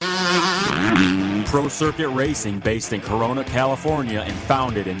Pro Circuit Racing, based in Corona, California, and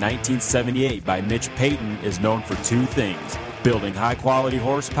founded in 1978 by Mitch Payton, is known for two things: building high-quality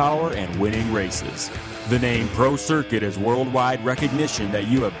horsepower and winning races. The name Pro Circuit is worldwide recognition that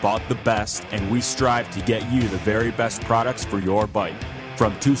you have bought the best, and we strive to get you the very best products for your bike.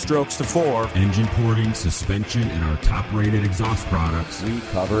 From 2 strokes to 4, engine porting, suspension, and our top-rated exhaust products, we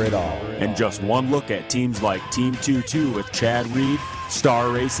cover it all. And just one look at teams like Team 22 with Chad Reed, Star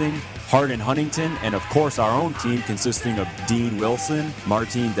Racing, Hardin Huntington, and of course our own team consisting of Dean Wilson,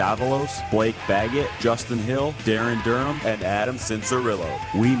 Martin Davalos, Blake Baggett, Justin Hill, Darren Durham, and Adam Cincerillo.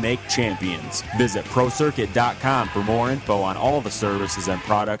 We make champions. Visit ProCircuit.com for more info on all the services and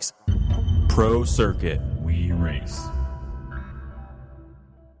products. Pro Circuit. We race.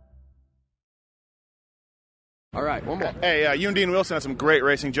 All right, one more. Hey, you and Dean Wilson had some great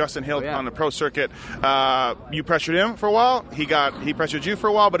racing. Justin Hill on the Pro Circuit. You pressured him for a while. He pressured you for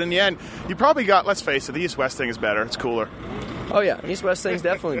a while, but in the end, you probably got, let's face it, the East-West thing is better. It's cooler. Oh, yeah, East-West thing's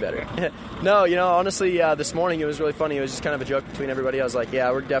definitely better. No, honestly, this morning it was really funny. It was just kind of a joke between everybody. I was like,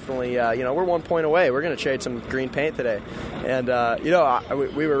 yeah, we're definitely, we're 1 point away. We're going to trade some green paint today. And,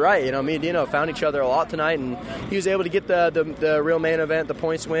 we were right. Me and Dino found each other a lot tonight, and he was able to get the real main event, the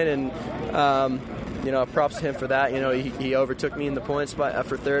points win, and props to him for that. He overtook me in the points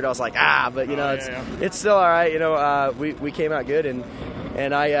for third. I was like, but it's still all right. We came out good,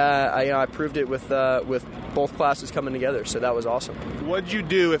 and I proved it with both classes coming together. So that was awesome. What did you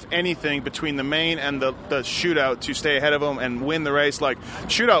do, if anything, between the main and the shootout to stay ahead of him and win the race? Like,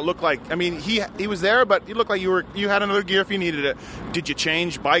 shootout looked like, he was there, but it looked like you had another gear if you needed it. Did you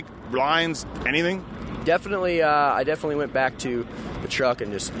change bike lines, anything? Definitely, I definitely went back to the truck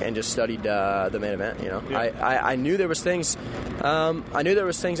and just studied the main event. I knew there was things. I knew there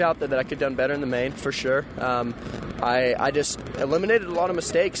was things out there that I could have done better in the main for sure. I just eliminated a lot of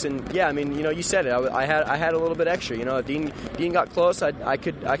mistakes, and you said it. I had a little bit extra. If Dean got close, I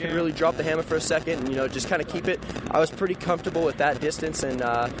could really drop the hammer for a second and just kind of keep it. I was pretty comfortable with that distance, and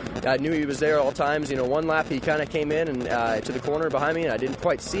I knew he was there all times. One lap he kind of came in and to the corner behind me, and I didn't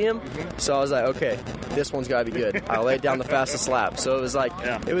quite see him, so I was like, okay, this one's got to be good. I laid down the fastest lap, so it was like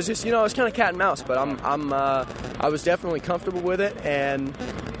it was just it was kind of cat and mouse, but I was definitely comfortable with it, and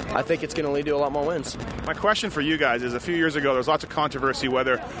I think it's going to lead to a lot more wins. My question for you guys is, a few years ago there was lots of controversy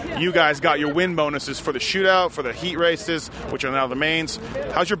whether you guys got your win bonuses for the shootout, for the heat races, which are now the mains.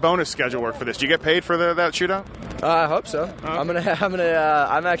 How's your bonus schedule work for this? Do you get paid for that shootout? I hope so. I'm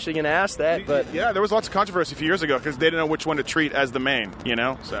actually gonna ask that, but yeah, there was lots of controversy a few years ago because they didn't know which one to treat as the main.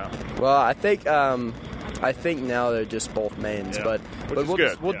 So well, I think now they're just both mains, but we'll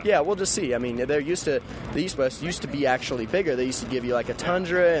just see. The East-West used to be actually bigger. They used to give you like a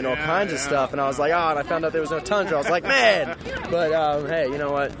Tundra and all kinds of stuff, and I was like, and I found out there was no Tundra. I was like, man. But hey, you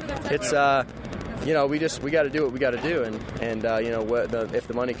know what? It's we got to do what we got to do, and if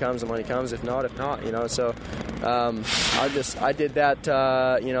the money comes, the money comes. If not. So I did that.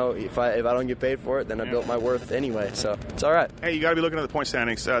 If I don't get paid for it, then I built my worth anyway. So it's all right. Hey, you got to be looking at the point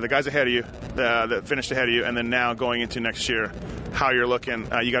standings. The guys ahead of you, that finished ahead of you, and then now going into next year, how you're looking.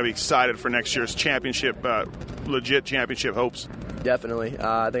 You got to be excited for next year's championship, legit championship hopes. Definitely.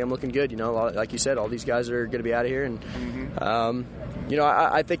 I think I'm looking good. Like you said, all these guys are going to be out of here, and.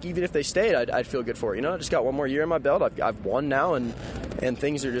 I think even if they stayed, I'd feel good for it. I just got one more year in my belt. I've won now, and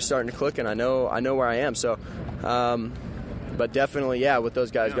things are just starting to click, and I know where I am. So, but definitely, with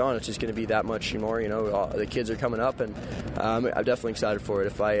those guys gone, it's just going to be that much more. The kids are coming up, and I'm definitely excited for it.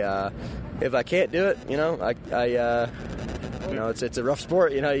 If I can't do it, it's a rough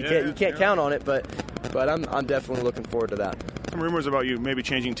sport. You can't count on it, but I'm definitely looking forward to that. Some rumors about you maybe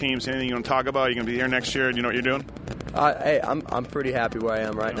changing teams. Anything you want to talk about? Are you going to be here next year? Do you know what you're doing? Hey, I'm pretty happy where I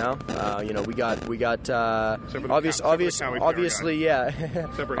am right now. We got obviously,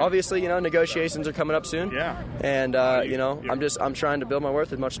 obviously, negotiations are coming up soon. Yeah. And I'm trying to build my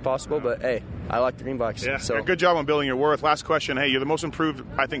worth as much as possible. But hey, I like the green bikes. Yeah. So good job on building your worth. Last question. Hey, you're the most improved,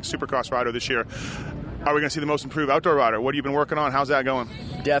 I think, Supercross rider this year. Are we going to see the most improved outdoor rider? What have you been working on? How's that going?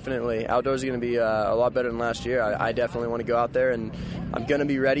 Definitely. Outdoors are going to be a lot better than last year. I definitely want to go out there, and I'm going to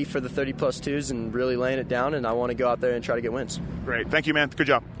be ready for the 30+2s and really laying it down, and I want to go out there and try to get wins. Great. Thank you, man. Good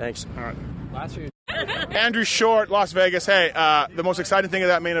job. Thanks. All right. Last year. Andrew Short, Las Vegas. Hey, the most exciting thing of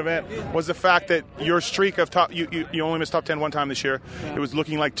that main event was the fact that your streak of top, you only missed top 10 one time this year. It was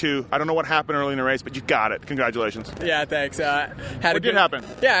looking like 2. I don't know what happened early in the race, but you got it. Congratulations. Yeah, thanks. What did happen?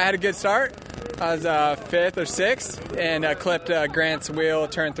 Yeah, I had a good start. I was 5th or 6th and clipped Grant's wheel.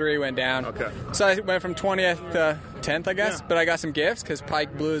 Turn 3 went down. Okay. So I went from 20th to 10th, I guess. Yeah. But I got some gifts because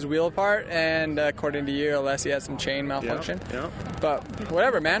Pike blew his wheel apart, and according to you, Alessi had some chain malfunction. Yeah. But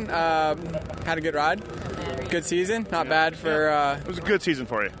whatever, man. Had a good ride. Good season. Not bad for... it was a good season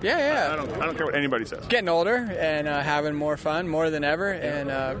for you. Yeah. I don't care what anybody says. Getting older and having more fun, more than ever,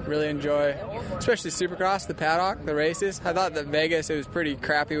 and really enjoy, especially Supercross, the paddock, the races. I thought that Vegas, it was pretty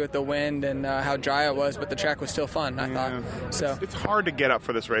crappy with the wind and how dry it was, but the track was still fun, I thought. So it's hard to get up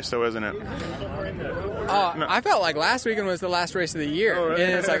for this race, though, isn't it? No. I felt like last weekend was the last race of the year. Oh, really?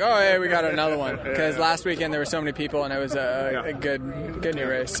 And it's like, hey, we got another one. Because last weekend there were so many people, and it was a good new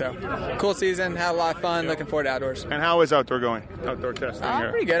race. So cool season, had a lot of fun, looking forward to outdoors. And how is outdoor going? Outdoor testing?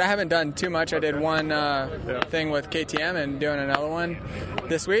 Pretty good. I haven't done too much. I did one thing with KTM and doing another one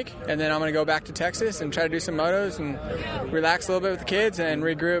this week. And then I'm going to go back to Texas and try to do some motos and relax a little bit with the kids and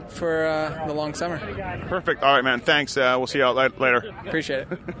regroup for the long summer. Perfect. All right, man. Thanks. We'll see you out later. Appreciate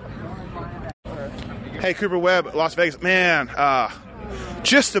it. Hey, Cooper Webb, Las Vegas. Man,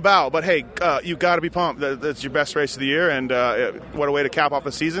 just about. But, hey, you've got to be pumped. That's your best race of the year, and what a way to cap off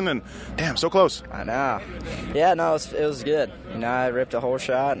the season. And, damn, so close. I know. Yeah, no, it was good. You know, I ripped a whole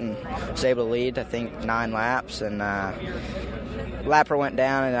shot and was able to lead, I think, 9 laps. And lapper went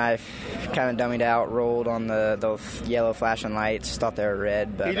down, and I kind of dummied out, rolled on the yellow flashing lights, thought they were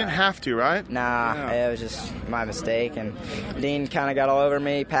red. But you didn't have to, right? Nah, it was just my mistake. And Dean kind of got all over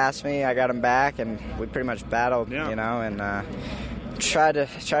me, passed me. I got him back, and we pretty much battled, you know, and tried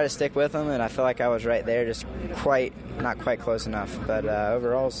to stick with him, and I feel like I was right there, just not quite close enough. But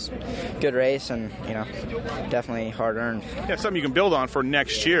overall, it's a good race, and you know, definitely hard earned. Yeah, something you can build on for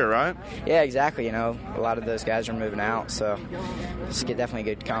next year, right? Yeah, exactly. You know, a lot of those guys are moving out, so it's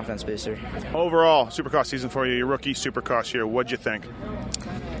definitely a good confidence booster. Overall, Supercross season for you, your rookie Supercross year. What'd you think?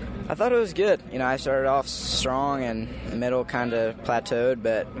 I thought it was good. You know, I started off strong and middle kind of plateaued,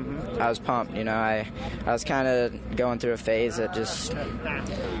 but I was pumped. You know, I was kind of going through a phase of just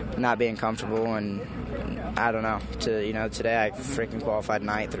not being comfortable, and I don't know. Today I freaking qualified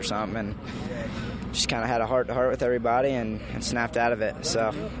 9th or something, and just kind of had a heart-to-heart with everybody and snapped out of it.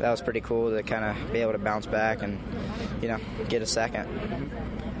 So that was pretty cool to kind of be able to bounce back and, you know, get a second.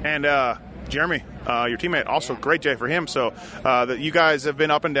 And Jeremy, your teammate, also great day for him. So that you guys have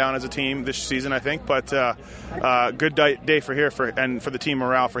been up and down as a team this season, I think, but good day for here and for the team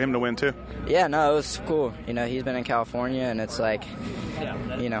morale for him to win too. Yeah, no, it was cool. You know, he's been in California, and it's like,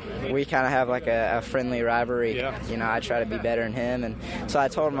 you know, we kind of have like a friendly rivalry. Yeah. You know, I try to be better than him, and so I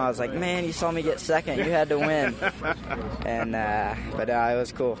told him, I was like, man, you saw me get second, you had to win. And but it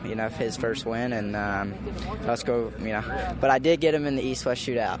was cool, you know, his first win, and let's go, you know. But I did get him in the East-West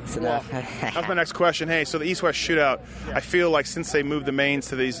shootout. So that's my next question. Hey, so the East-West shootout, I feel like since they moved the mains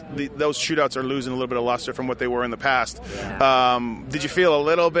to those shootouts are losing a little bit of luster from what they were in the past. Did you feel a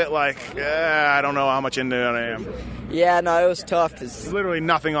little bit like, I don't know how much into it I am? Yeah, no, it was tough. Cause literally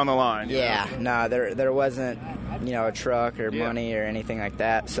nothing on the line. Yeah, no, there wasn't, you know, a truck or money or anything like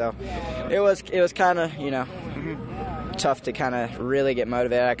that. So it was kind of, you know, tough to kind of really get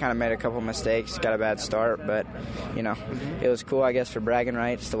motivated. I kind of made a couple mistakes, got a bad start, but you know, it was cool, I guess, for bragging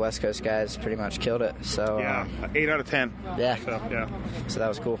rights. The West Coast guys pretty much killed it. So 8 out of 10. Yeah. So that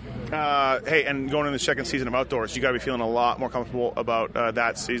was cool. Hey, and going into the second season of outdoors, you got to be feeling a lot more comfortable about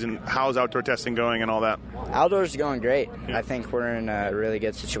that season. How's outdoor testing going and all that? Outdoors is going great. Yeah. I think we're in a really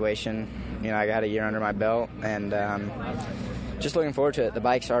good situation. You know, I got a year under my belt, and just looking forward to it. The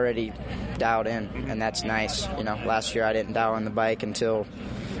bike's already dialed in, and that's nice. You know, last year I didn't dial in the bike until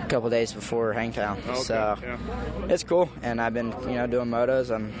a couple days before Hangtown. Okay, so it's cool, and I've been, you know, doing motos.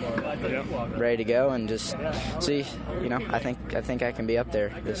 I'm ready to go and just see. You know, I think I can be up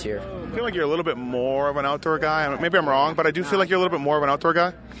there this year. I feel like you're a little bit more of an outdoor guy. Maybe I'm wrong, but I do feel like you're a little bit more of an outdoor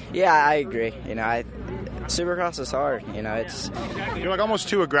guy. Yeah, I agree. You know, Supercross is hard. You know, you're like almost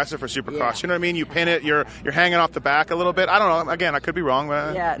too aggressive for Supercross. Yeah. You know what I mean? You pin it. You're hanging off the back a little bit. I don't know. Again, I could be wrong,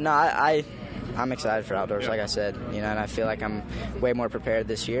 but yeah, no, I'm excited for outdoors. Like I said, you know, and I feel like I'm way more prepared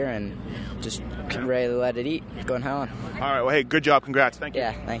this year and just ready to let it eat. Going hell on. All right. Well, hey, good job. Congrats. Thank you.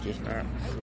 Yeah, thank you. All right.